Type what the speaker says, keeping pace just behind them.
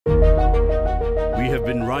We have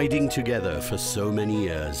been riding together for so many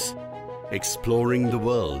years, exploring the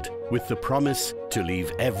world with the promise to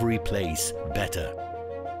leave every place better.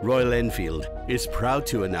 Royal Enfield is proud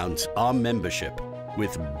to announce our membership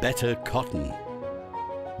with Better Cotton.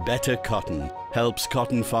 Better Cotton helps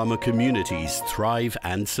cotton farmer communities thrive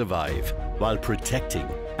and survive while protecting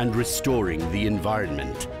and restoring the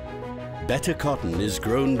environment. Better cotton is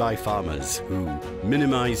grown by farmers who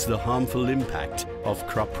minimize the harmful impact of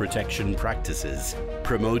crop protection practices,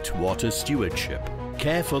 promote water stewardship,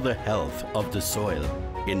 care for the health of the soil,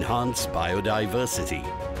 enhance biodiversity,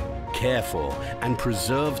 care for and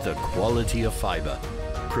preserve the quality of fiber,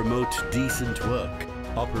 promote decent work,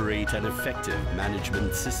 operate an effective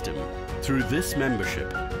management system. Through this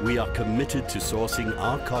membership, we are committed to sourcing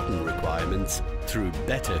our cotton requirements through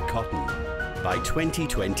Better Cotton. By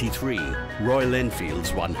 2023, Royal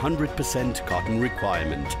Enfield's 100% cotton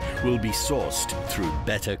requirement will be sourced through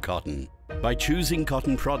Better Cotton. By choosing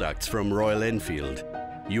cotton products from Royal Enfield,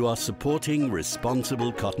 you are supporting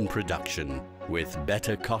responsible cotton production with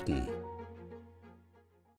Better Cotton.